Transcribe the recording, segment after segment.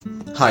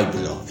Hi,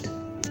 beloved.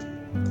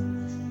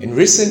 In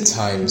recent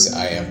times,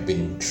 I have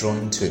been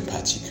drawn to a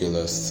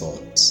particular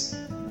thought.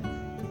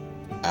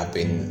 I've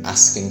been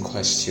asking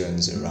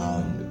questions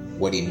around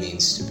what it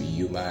means to be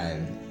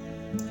human,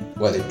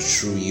 what a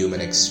true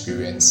human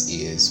experience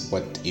is,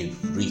 what a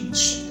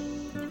rich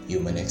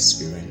human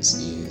experience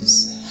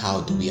is.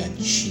 How do we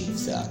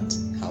achieve that?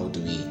 How do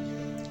we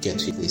get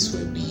to a place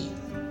where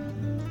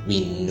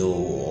we know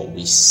or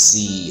we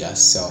see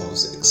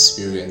ourselves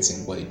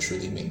experiencing what it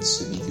truly means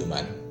to be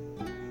human?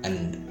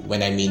 And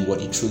when I mean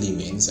what it truly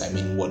means, I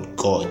mean what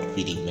God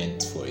really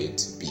meant for it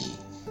to be.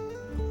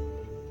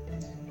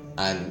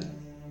 And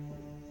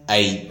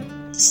I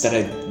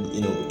started,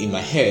 in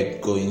my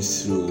head going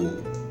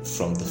through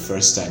from the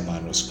first time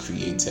man was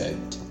created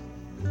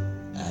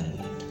and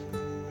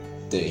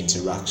the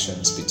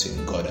interactions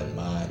between God and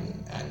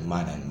man and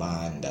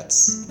man.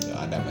 That's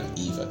Adam and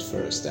Eve at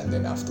first, and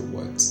then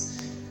afterwards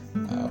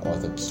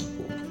other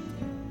people.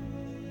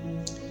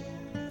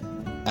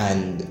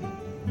 And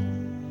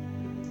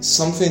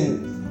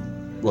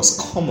something was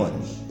common,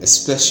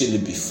 especially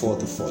before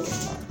the fall of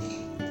man.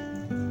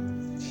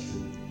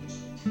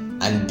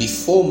 And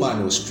before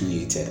man was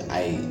created,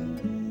 I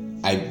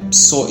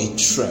saw a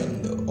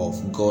trend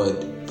of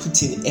God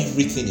putting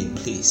everything in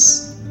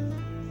place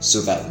so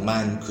that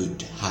man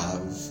could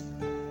have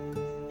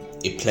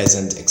a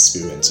pleasant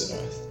experience on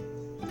earth.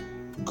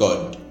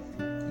 God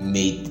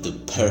made the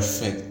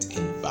perfect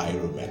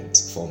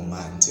environment for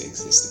man to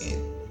exist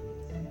in.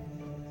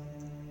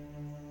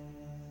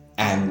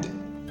 And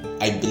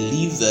I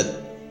believe that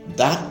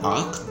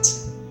act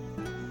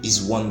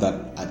is one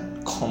that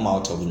had come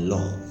out of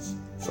love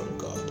from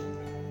God.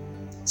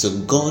 So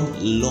God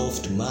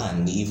loved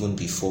man even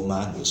before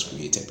man was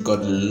created.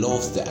 God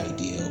loved the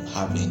idea of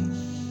having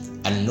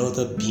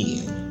another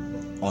being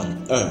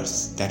on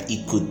earth that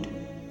he could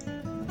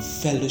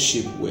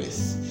fellowship with,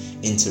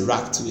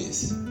 interact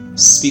with,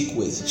 speak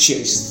with, share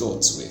his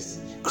thoughts with,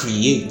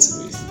 create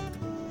with.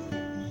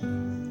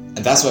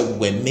 And that's why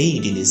we're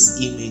made in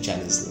his image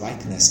and his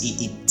likeness.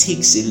 It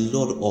takes a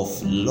lot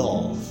of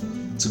love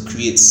to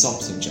create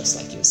something just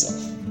like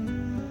yourself.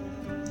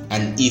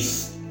 And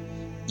if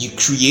you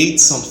create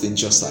something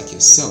just like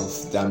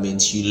yourself, that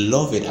means you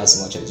love it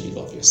as much as you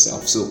love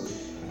yourself. So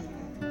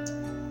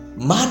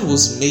man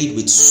was made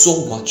with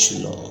so much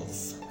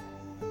love.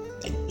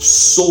 Like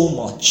so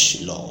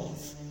much love.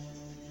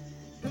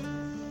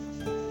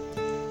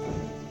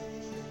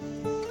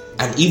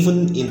 And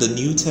even in the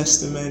New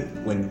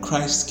Testament, when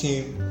Christ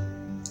came,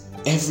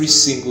 every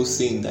single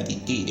thing that he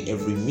did,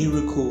 every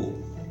miracle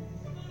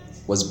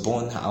was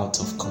born out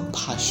of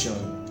compassion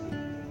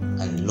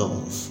and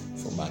love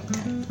for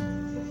mankind.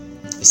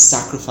 His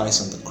sacrifice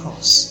on the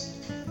cross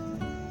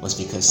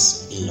was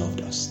because he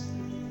loved us.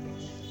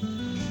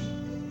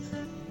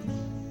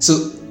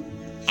 So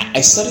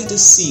I started to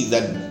see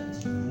that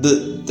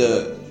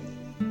the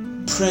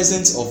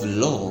presence of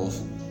love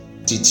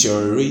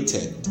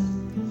deteriorated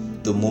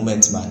the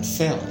moment man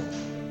fell.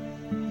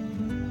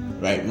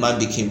 Right? Man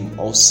became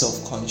all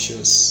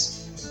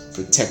self-conscious,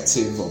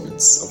 protective of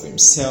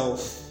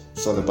himself,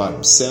 thought about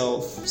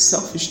himself.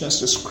 Selfishness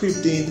just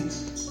crept in,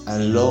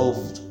 and love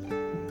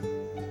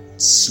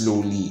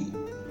slowly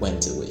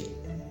went away.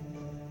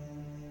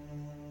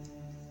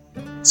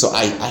 So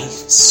I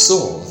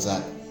saw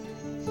that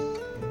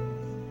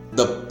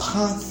the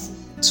path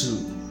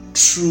to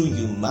true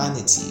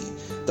humanity,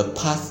 the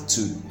path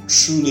to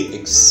truly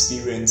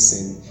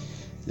experiencing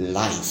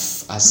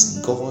life as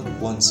God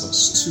wants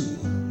us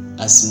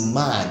to, as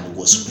man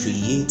was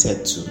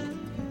created to,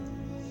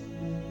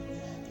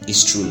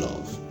 is true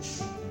love.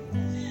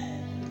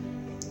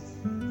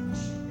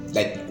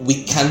 Like,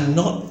 we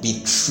cannot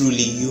be truly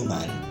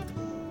human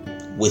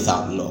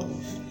without love.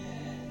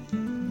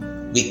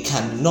 We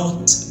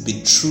cannot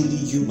be truly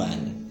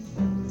human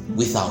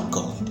without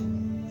God.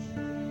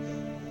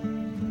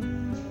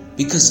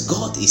 Because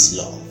God is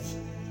love.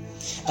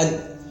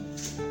 And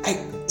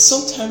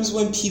sometimes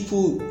when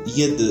people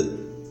hear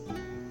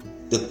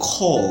the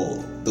call,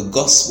 the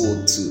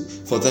gospel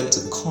for them to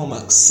come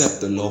accept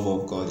the love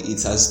of God,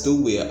 it's as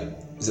though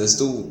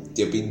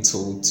they're being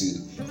told to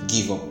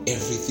give up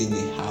everything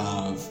they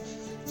have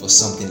for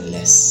something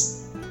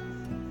less.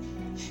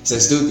 It's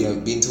as though they are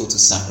being told to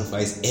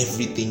sacrifice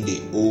everything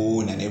they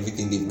own and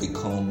everything they've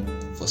become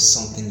for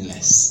something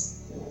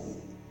less.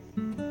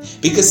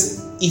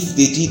 Because if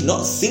they did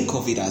not think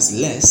of it as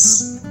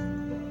less,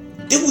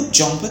 they would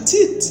jump at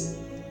it.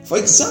 For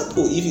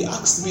example, if you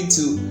asked me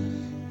to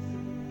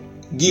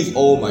give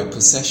all my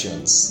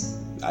possessions,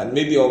 and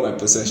maybe all my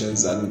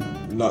possessions are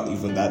not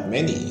even that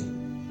many,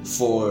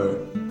 for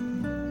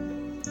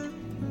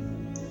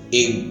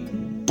a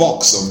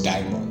box of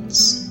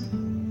diamonds,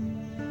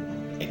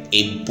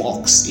 a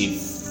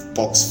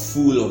box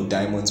full of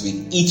diamonds,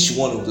 with each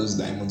one of those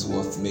diamonds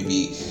worth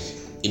maybe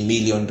 $1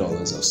 million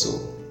or so,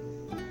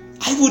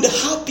 I would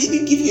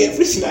happily give you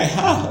everything I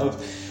have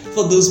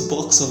for those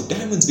box of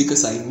diamonds,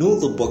 because I know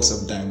the box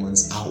of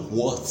diamonds are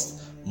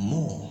worth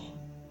more.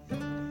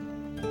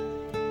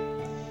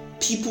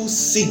 People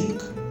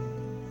think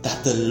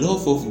that the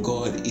love of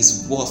God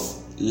is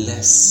worth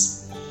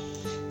less.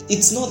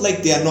 It's not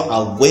like they are not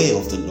aware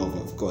of the love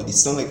of God.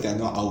 It's not like they are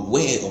not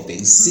aware of the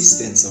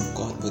existence of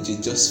God, but they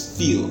just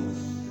feel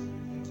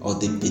or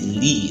they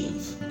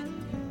believe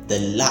the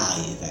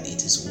lie that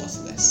it is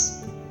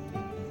worthless.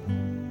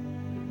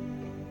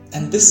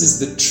 And this is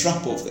the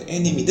trap of the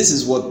enemy. This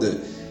is what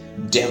the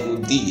devil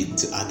did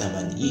to Adam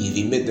and Eve.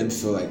 He made them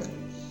feel like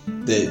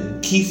the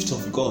gift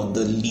of God,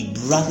 the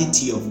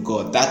liberality of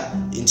God, that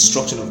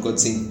instruction of God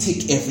saying,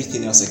 take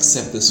everything else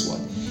except this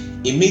one.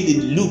 It made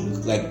it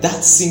look like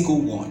that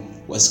single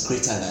one was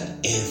greater than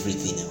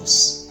everything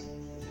else.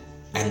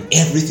 And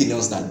everything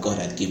else that God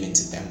had given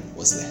to them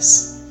was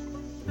less.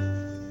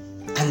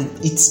 And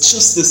it's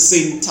just the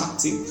same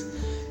tactic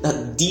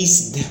that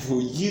this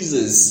devil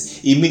uses.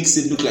 He makes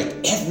it look like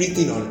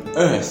everything on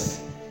earth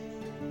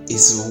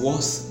is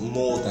worth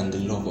more than the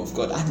love of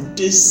God. And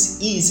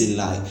this is a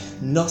lie.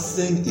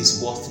 Nothing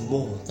is worth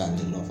more than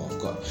the love of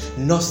God.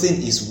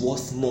 Nothing is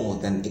worth more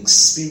than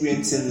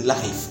experiencing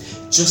life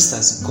just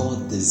as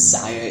God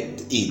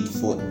desired it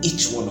for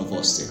each one of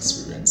us to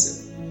experience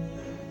it.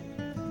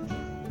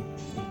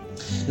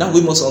 Now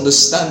we must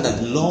understand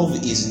that love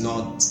is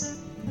not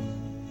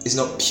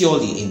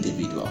purely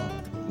individual.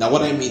 Now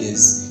what I mean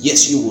is,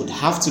 yes, you would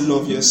have to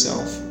love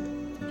yourself,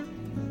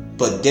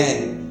 but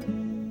then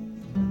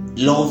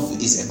love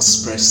is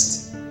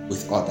expressed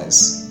with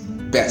others,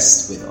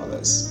 best with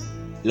others.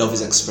 Love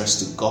is expressed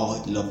to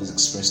God, love is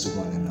expressed to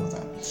one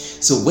another.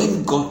 So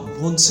when God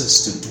wants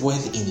us to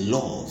dwell in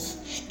love,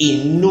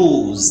 He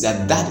knows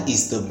that that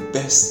is the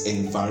best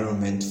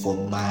environment for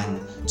man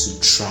to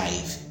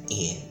thrive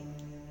in.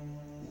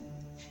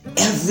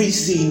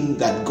 Everything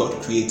that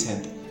God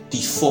created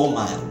before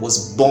man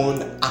was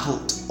born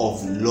out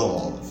of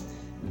love,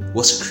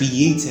 was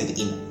created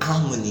in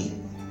harmony,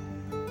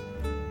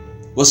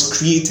 was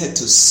created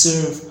to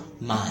serve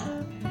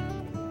man.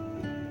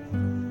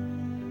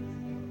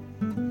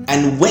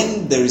 And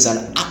when there is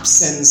an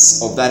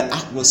absence of that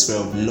atmosphere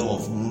of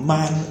love,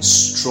 man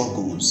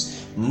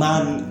struggles,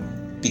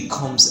 man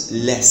becomes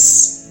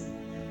less,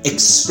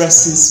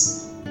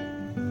 expresses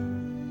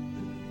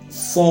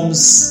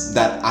forms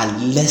that are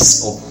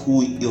less of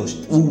who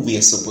we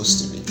are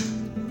supposed to be.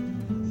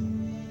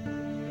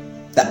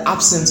 The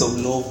absence of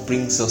love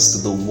brings us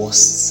to the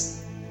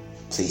worst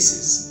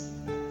places.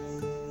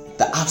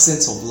 The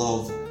absence of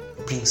love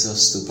brings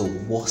us to the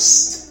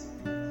worst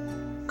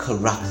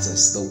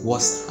characters, the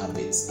worst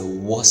habits, the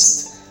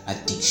worst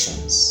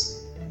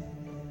addictions.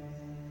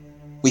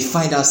 We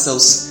find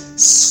ourselves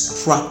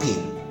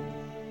scrapping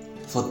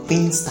for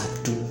things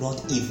that do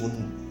not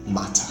even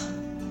matter,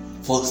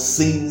 for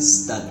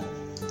things that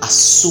are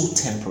so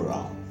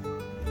temporal.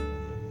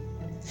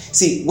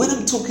 See, when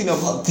I'm talking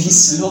about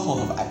this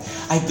love,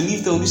 I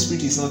believe the Holy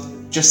Spirit is not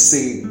just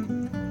saying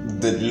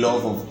the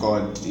love of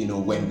God,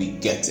 when we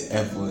get to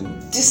heaven.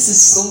 This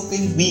is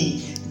something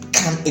we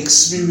can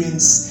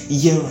experience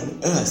here on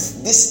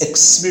earth. This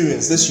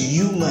experience, this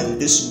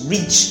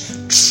rich,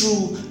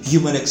 true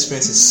human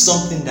experience is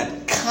something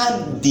that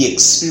can be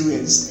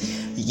experienced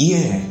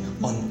here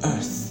on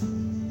earth.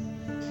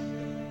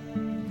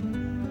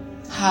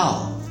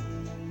 How?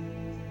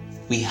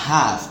 We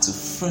have to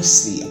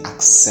firstly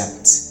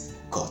accept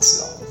God's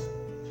love.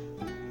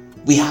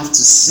 We have to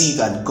see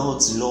that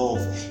God's love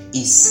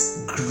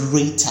is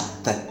greater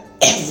than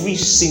every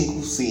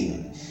single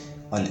thing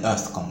on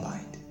earth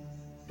combined.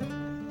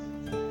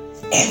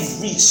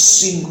 Every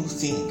single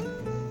thing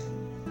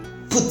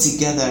put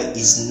together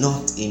is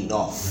not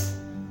enough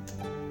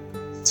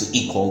to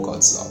equal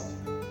God's love.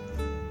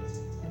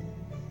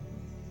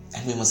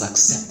 And we must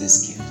accept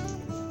this gift.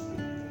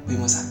 We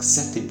must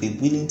accept it, be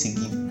willing to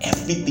give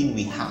everything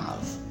we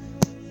have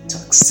to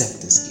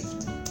accept this gift.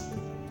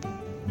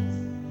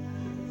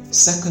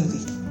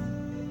 Secondly,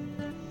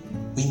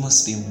 we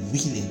must be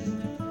willing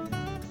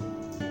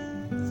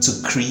to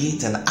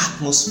create an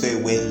atmosphere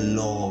where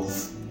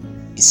love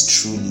is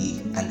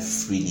truly and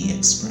freely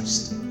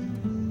expressed,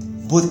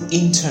 both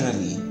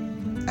internally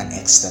and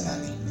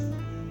externally.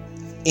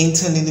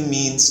 Internally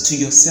means to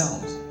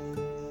yourself.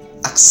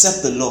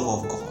 Accept the love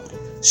of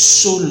God.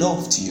 Show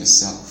love to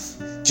yourself,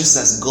 just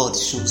as God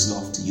shows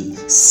love to you.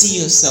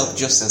 See yourself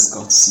just as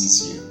God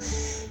sees you.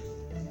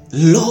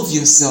 Love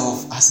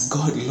yourself as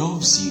God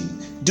loves you.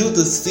 Do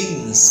the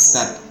things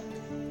that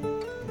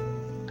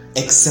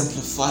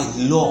exemplify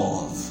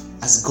love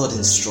as God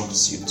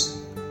instructs you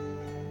to.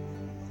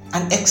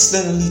 And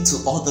externally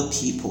to other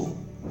people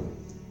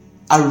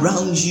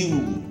around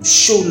you,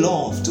 show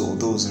love to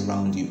those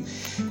around you.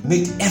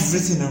 Make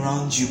everything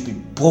around you be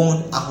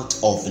born out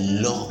of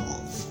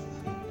love.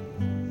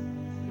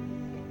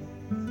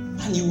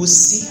 And you will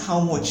see how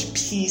much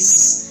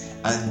peace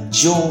and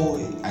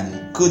joy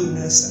and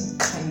goodness and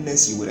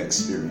kindness you would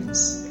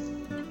experience.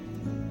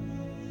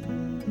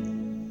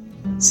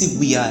 See,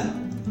 we are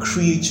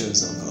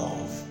creatures of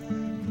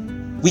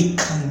love. We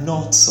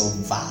cannot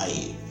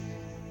survive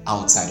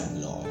outside of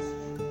love.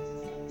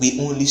 We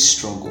only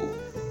struggle.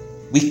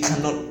 We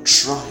cannot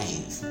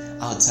thrive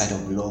outside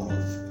of love.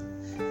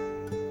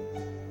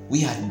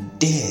 We are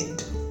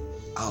dead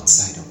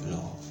outside of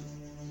love.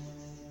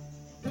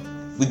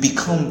 We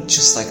become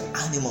just like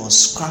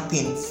animals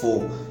scrapping for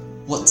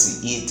what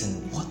to eat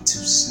and what to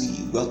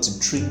sleep, what to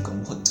drink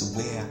and what to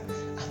wear,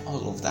 and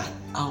all of that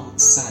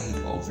outside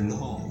of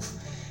love.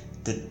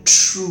 The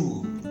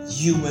true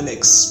human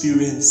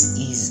experience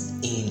is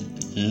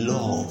in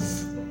love,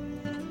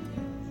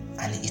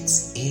 and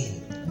it's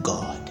in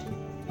God.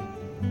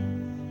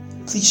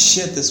 Please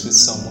share this with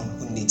someone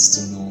who needs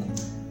to know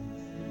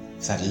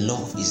that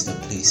love is the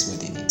place where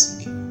they need to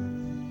be.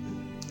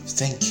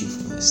 Thank you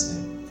for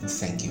listening.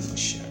 Thank you for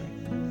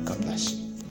sharing. God bless you.